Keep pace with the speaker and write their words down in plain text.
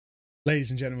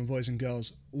Ladies and gentlemen, boys and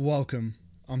girls, welcome.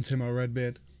 I'm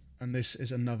Timoredbeard, and this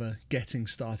is another Getting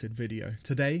Started video.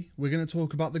 Today, we're going to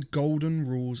talk about the golden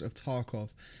rules of Tarkov,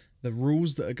 the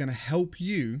rules that are going to help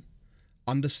you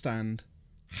understand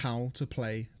how to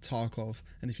play Tarkov,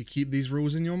 and if you keep these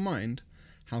rules in your mind,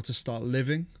 how to start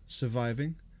living,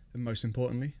 surviving, and most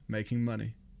importantly, making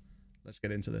money. Let's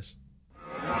get into this.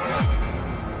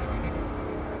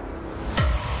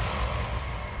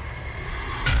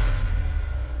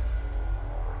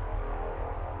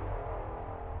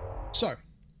 So,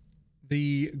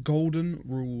 the golden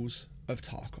rules of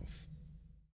Tarkov.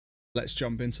 Let's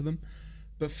jump into them.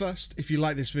 But first, if you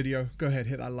like this video, go ahead,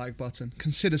 hit that like button.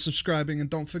 Consider subscribing and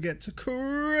don't forget to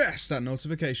press that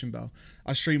notification bell.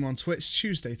 I stream on Twitch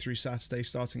Tuesday through Saturday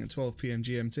starting at 12 PM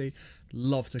GMT.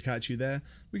 Love to catch you there.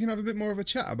 We can have a bit more of a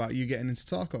chat about you getting into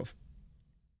Tarkov.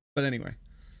 But anyway,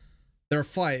 there are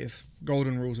 5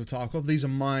 golden rules of Tarkov. These are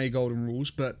my golden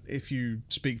rules, but if you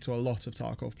speak to a lot of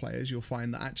Tarkov players, you'll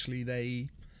find that actually they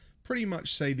pretty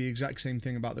much say the exact same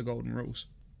thing about the golden rules,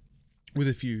 with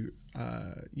a few,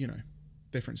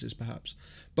 differences perhaps.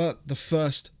 But the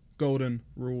first golden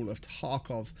rule of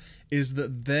Tarkov is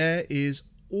that there is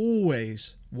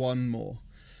always one more.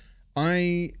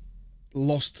 I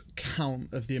lost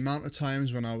count of the amount of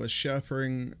times when I was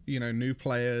sherpering, new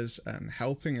players and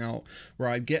helping out, where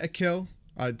I'd get a kill,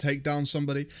 I'd take down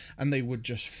somebody, and they would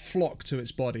just flock to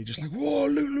its body, just like, whoa,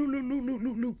 loot, loot, loot, loot, loot,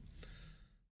 loot, loot.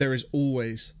 There is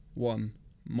always one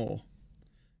more.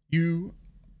 You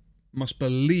must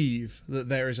believe that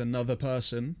there is another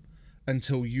person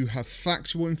until you have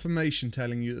factual information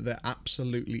telling you that there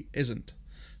absolutely isn't.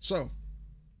 So,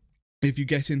 if you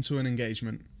get into an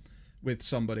engagement with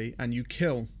somebody and you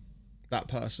kill that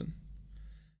person,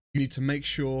 you need to make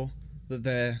sure that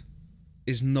there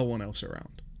is no one else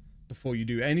around. Before you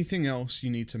do anything else, you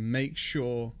need to make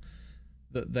sure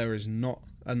that there is not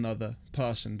another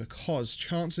person, because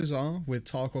chances are, with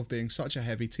Tarkov being such a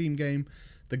heavy team game,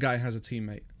 the guy has a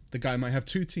teammate. The guy might have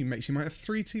 2 teammates, he might have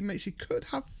 3 teammates, he could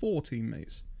have 4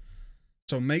 teammates.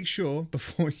 So make sure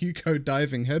before you go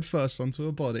diving headfirst onto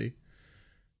a body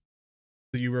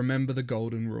that you remember the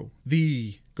golden rule.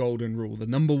 The golden rule, the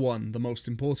number 1, the most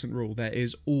important rule. There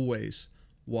is always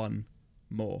one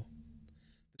more.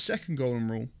 The second golden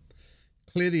rule: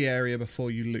 clear the area before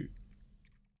you loot.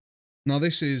 Now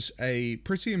this is a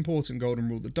pretty important golden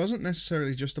rule that doesn't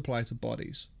necessarily just apply to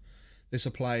bodies. This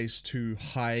applies to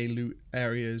high loot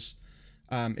areas,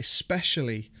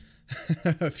 especially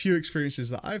a few experiences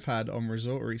that I've had on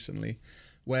Resort recently,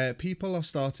 where people are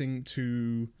starting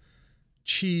to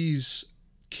cheese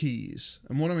keys.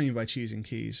 And what I mean by cheesing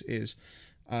keys is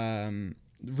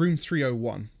room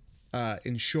 301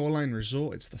 in Shoreline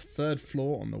Resort. It's the 3rd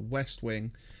floor on the west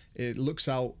wing. It looks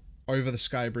out over the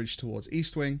sky bridge towards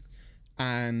East Wing,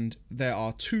 and there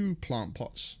are 2 plant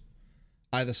pots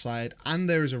either side, and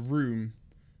there is a room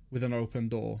with an open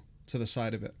door to the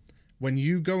side of it. When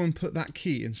you go and put that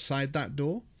key inside that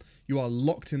door, you are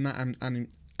locked in that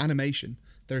animation.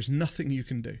 There is nothing you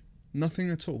can do.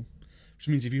 Nothing at all. Which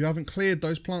means if you haven't cleared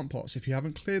those plant pots, if you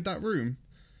haven't cleared that room,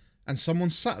 and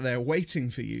someone's sat there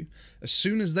waiting for you, as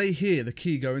soon as they hear the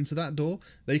key go into that door,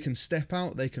 they can step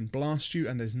out, they can blast you,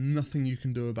 and there's nothing you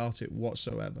can do about it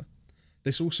whatsoever.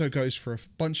 This also goes for a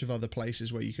bunch of other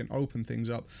places where you can open things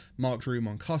up. Marked room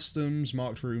on customs,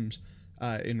 marked rooms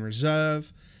in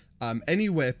reserve.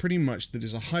 Anywhere pretty much that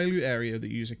is a high loot area that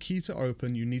you use a key to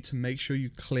open, you need to make sure you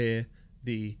clear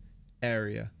the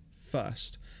area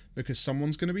first. Because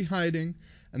someone's going to be hiding,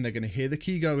 and they're going to hear the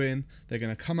key go in, they're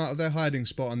going to come out of their hiding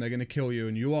spot, and they're going to kill you,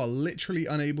 and you are literally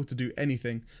unable to do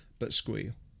anything but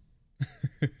squeal.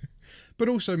 But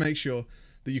also make sure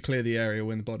that you clear the area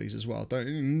when the bodies as well.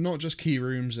 Not just key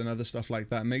rooms and other stuff like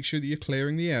that. Make sure that you're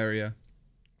clearing the area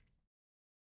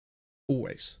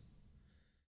always,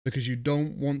 because you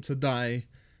don't want to die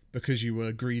because you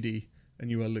were greedy and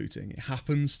you were looting. It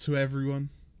happens to everyone,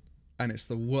 and it's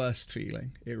the worst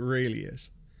feeling. It really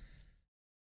is.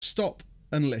 Stop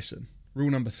and listen. Rule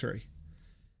number 3.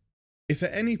 If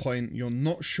at any point you're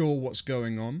not sure what's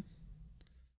going on,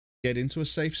 get into a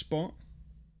safe spot,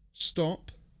 stop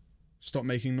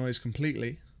making noise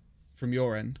completely from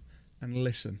your end, and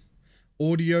listen.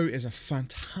 Audio is a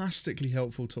fantastically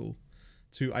helpful tool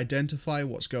to identify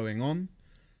what's going on,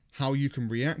 how you can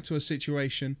react to a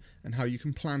situation, and how you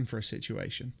can plan for a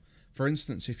situation. For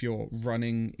instance, if you're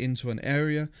running into an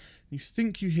area, you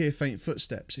think you hear faint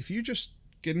footsteps, if you just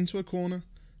get into a corner,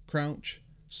 crouch,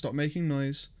 stop making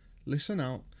noise, listen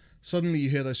out, suddenly you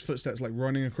hear those footsteps like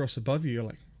running across above you, you're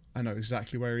like, I know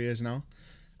exactly where he is now.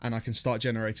 And I can start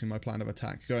generating my plan of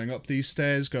attack, going up these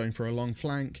stairs, going for a long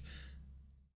flank,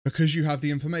 Because you have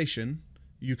the information,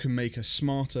 you can make a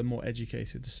smarter, more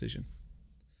educated decision.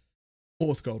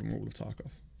 Fourth golden rule of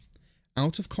Tarkov.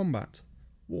 Out of combat,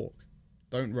 walk.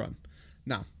 Don't run.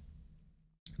 Now,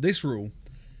 this rule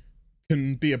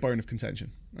can be a bone of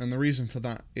contention. And the reason for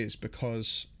that is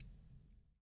because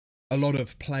a lot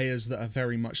of players that are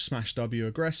very much smash W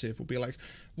aggressive will be like,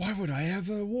 why would I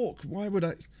ever walk? Why would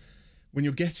I? When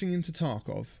you're getting into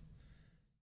Tarkov,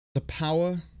 the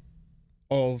power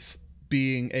of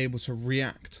being able to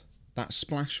react that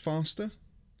splash faster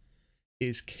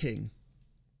is king.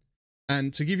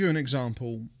 And to give you an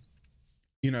example,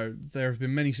 you know, there have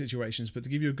been many situations, but to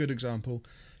give you a good example,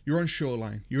 you're on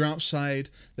shoreline, you're outside,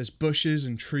 there's bushes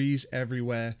and trees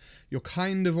everywhere, you're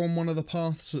kind of on one of the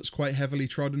paths that's quite heavily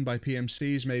trodden by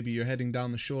PMCs, maybe you're heading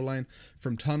down the shoreline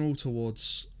from tunnel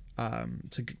towards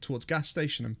gas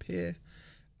station and pier,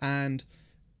 and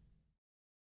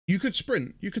you could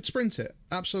sprint it,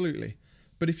 absolutely.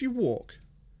 But if you walk,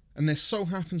 and there so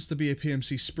happens to be a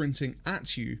PMC sprinting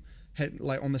at you,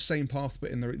 like on the same path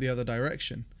but in the other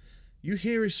direction, you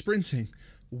hear his sprinting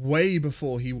way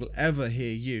before he will ever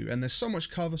hear you. And there's so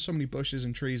much cover, so many bushes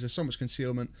and trees, there's so much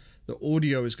concealment, the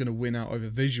audio is going to win out over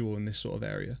visual in this sort of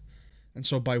area. And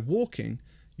so by walking,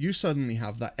 you suddenly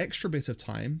have that extra bit of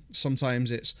time,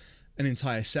 sometimes it's an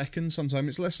entire second, sometimes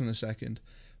it's less than a second,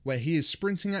 where he is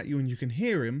sprinting at you and you can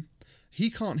hear him, he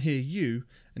can't hear you,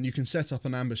 and you can set up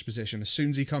an ambush position. As soon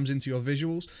as he comes into your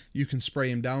visuals, you can spray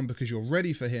him down because you're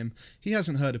ready for him. He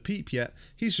hasn't heard a peep yet,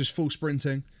 he's just full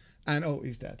sprinting, and oh,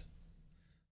 he's dead.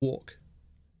 Walk.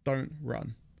 Don't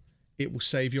run. It will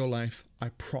save your life, I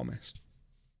promise.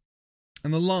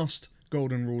 And the last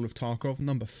golden rule of Tarkov,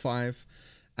 number 5,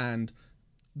 and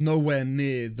nowhere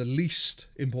near the least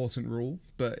important rule,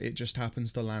 but it just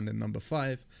happens to land in number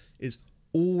 5, is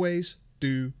always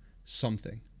do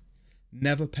something.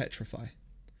 Never petrify.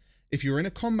 If you're in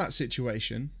a combat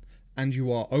situation and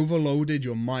you are overloaded,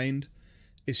 your mind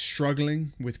is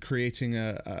struggling with creating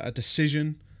a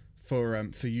decision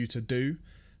for you to do,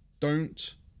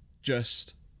 don't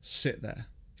just sit there.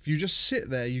 If you just sit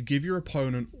there, you give your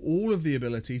opponent all of the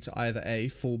ability to either A,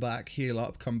 fall back, heal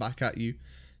up, come back at you,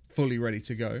 fully ready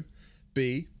to go,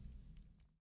 B,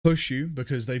 push you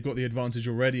because they've got the advantage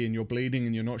already and you're bleeding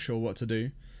and you're not sure what to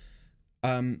do,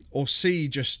 or C,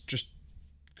 just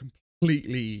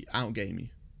completely outgame you,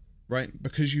 right?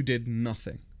 Because you did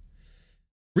nothing.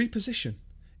 Reposition.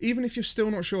 Even if you're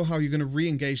still not sure how you're going to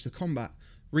re-engage the combat,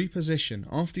 reposition.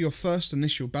 After your first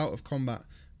initial bout of combat,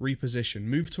 reposition.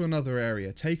 Move to another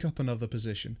area. Take up another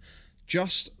position.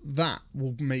 Just that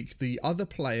will make the other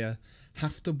player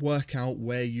have to work out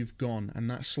where you've gone, and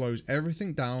that slows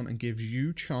everything down and gives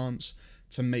you chance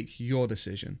to make your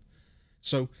decision.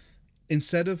 So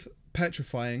instead of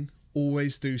petrifying,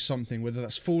 always do something, whether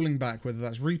that's falling back, whether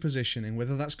that's repositioning,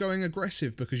 whether that's going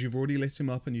aggressive because you've already lit him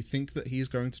up and you think that he's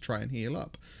going to try and heal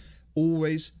up.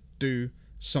 Always do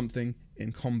something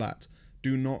in combat.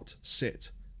 Do not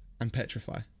sit and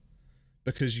petrify,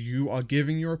 because you are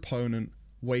giving your opponent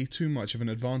way too much of an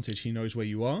advantage. He knows where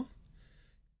you are.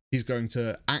 He's going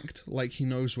to act like he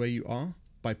knows where you are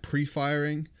by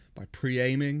pre-firing, by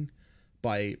pre-aiming,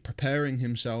 by preparing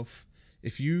himself.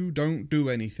 If you don't do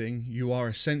anything, you are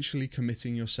essentially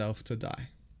committing yourself to die.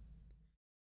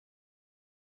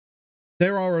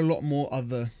 There are a lot more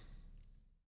other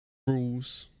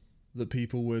rules that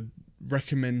people would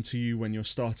recommend to you when you're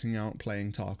starting out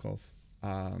playing Tarkov.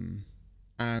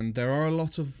 And there are a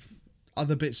lot of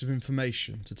other bits of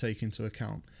information to take into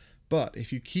account. But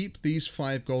if you keep these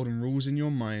 5 golden rules in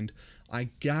your mind,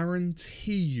 I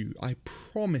guarantee you, I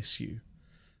promise you,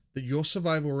 that your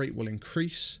survival rate will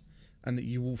increase and that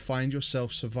you will find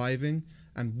yourself surviving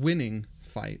and winning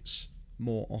fights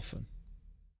more often.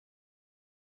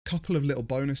 Couple of little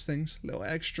bonus things, little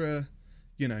extra,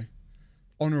 you know,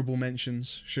 honorable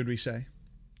mentions, should we say.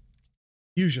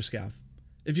 Use your scav.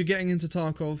 If you're getting into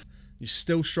Tarkov, you're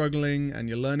still struggling and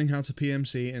you're learning how to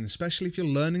PMC, and especially if you're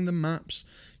learning the maps,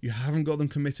 you haven't got them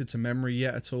committed to memory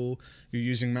yet at all, you're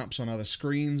using maps on other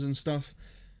screens and stuff,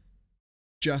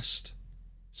 just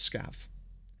scav.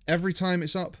 Every time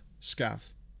it's up, scav.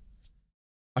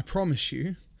 I promise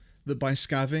you that by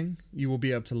scavving, you will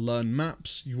be able to learn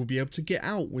maps, you will be able to get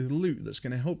out with loot that's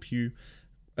going to help you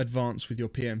advance with your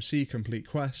PMC, complete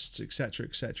quests, etc,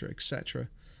 etc, etc.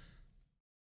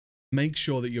 Make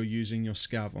sure that you're using your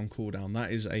scav on cooldown.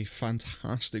 That is a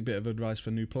fantastic bit of advice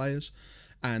for new players,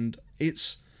 and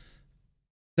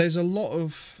there's a lot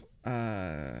of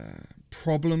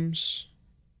problems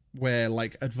where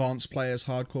like advanced players,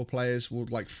 hardcore players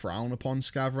would like frown upon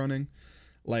scav running.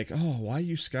 Like, oh, why are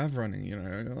you scav running? You know,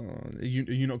 are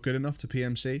you not good enough to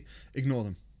PMC? Ignore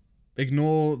them.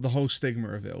 Ignore the whole stigma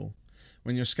of it all.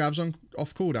 When your scav's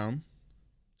off cooldown,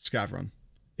 scav run.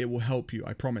 It will help you,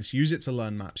 I promise. Use it to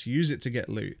learn maps. Use it to get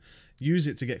loot. Use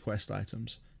it to get quest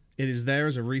items. It is there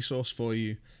as a resource for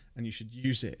you, and you should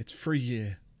use it. It's free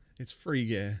gear. It's free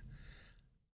gear.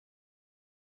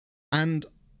 And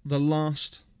the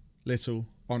last little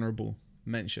honourable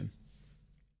mention.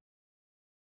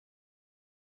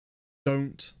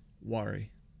 Don't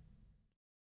worry.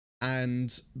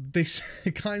 And this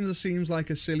kind of seems like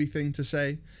a silly thing to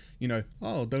say. You know,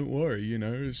 oh, don't worry, you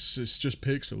know, it's just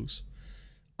pixels.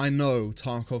 I know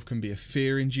Tarkov can be a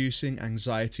fear-inducing,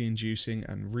 anxiety-inducing,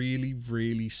 and really,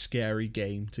 really scary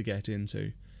game to get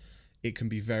into. It can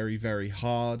be very, very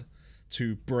hard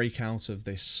to break out of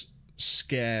this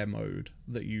scare mode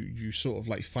that you sort of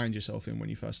like find yourself in when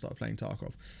you first start playing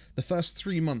Tarkov. The first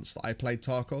 3 months that I played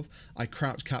Tarkov, I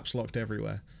crouched caps locked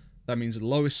everywhere. That means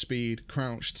lowest speed,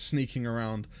 crouched, sneaking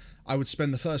around. I would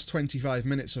spend the first 25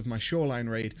 minutes of my shoreline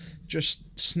raid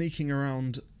just sneaking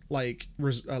around like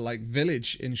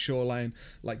village in shoreline,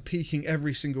 like peeking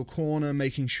every single corner,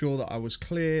 making sure that I was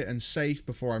clear and safe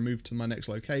before I moved to my next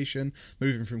location,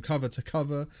 moving from cover to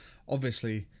cover.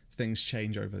 Obviously, things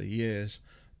change over the years,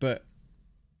 but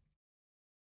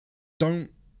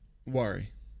don't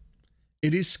worry.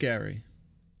 It is scary.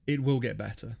 It will get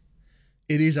better.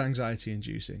 It is anxiety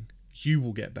inducing. You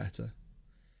will get better.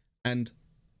 And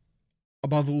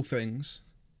above all things,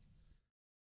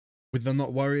 with the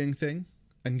not worrying thing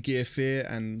and gear fear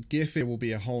will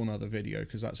be a whole nother video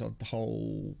because that's a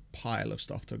whole pile of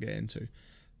stuff to get into.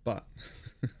 But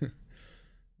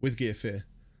with gear fear,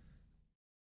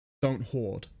 don't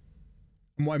hoard.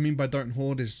 And what I mean by don't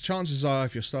hoard is chances are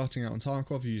if you're starting out on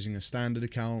Tarkov using a standard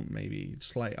account, maybe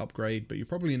slight upgrade, but you're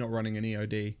probably not running an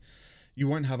EOD, you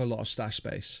won't have a lot of stash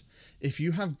space. If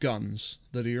you have guns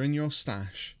that are in your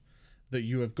stash that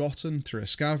you have gotten through a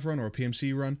scav run or a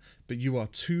PMC run, but you are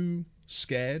too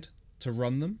scared to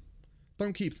run them,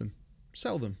 don't keep them.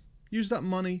 Sell them. Use that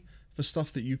money for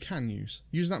stuff that you can use.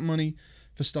 Use that money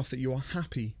for stuff that you are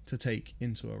happy to take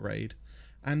into a raid.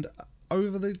 And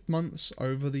over the months,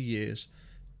 over the years,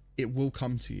 it will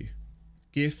come to you.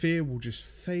 Gear fear will just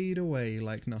fade away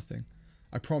like nothing.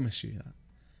 I promise you that.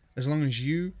 As long as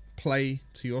you play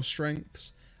to your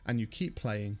strengths and you keep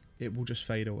playing, it will just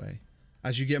fade away.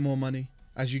 As you get more money,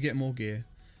 as you get more gear,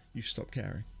 you stop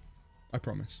caring. I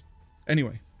promise.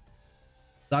 Anyway,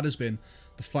 that has been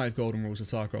the 5 golden rules of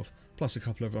Tarkov, plus a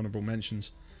couple of honourable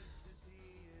mentions.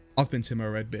 I've been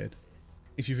Timoredbeard.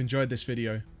 If you've enjoyed this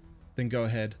video, then go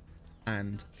ahead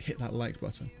and hit that like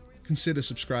button. Consider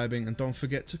subscribing and don't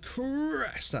forget to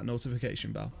press that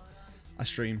notification bell. I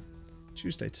stream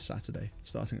Tuesday to Saturday,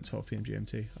 starting at 12 PM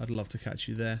GMT. I'd love to catch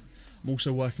you there. I'm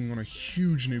also working on a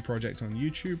huge new project on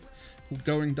YouTube called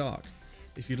Going Dark.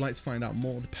 If you'd like to find out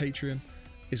more, the Patreon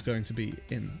is going to be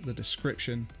in the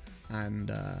description,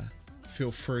 and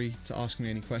feel free to ask me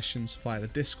any questions via the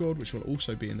Discord, which will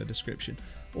also be in the description,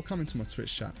 or come into my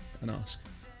Twitch chat and ask.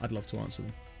 I'd love to answer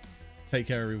them. Take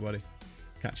care, everybody.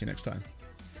 Catch you next time.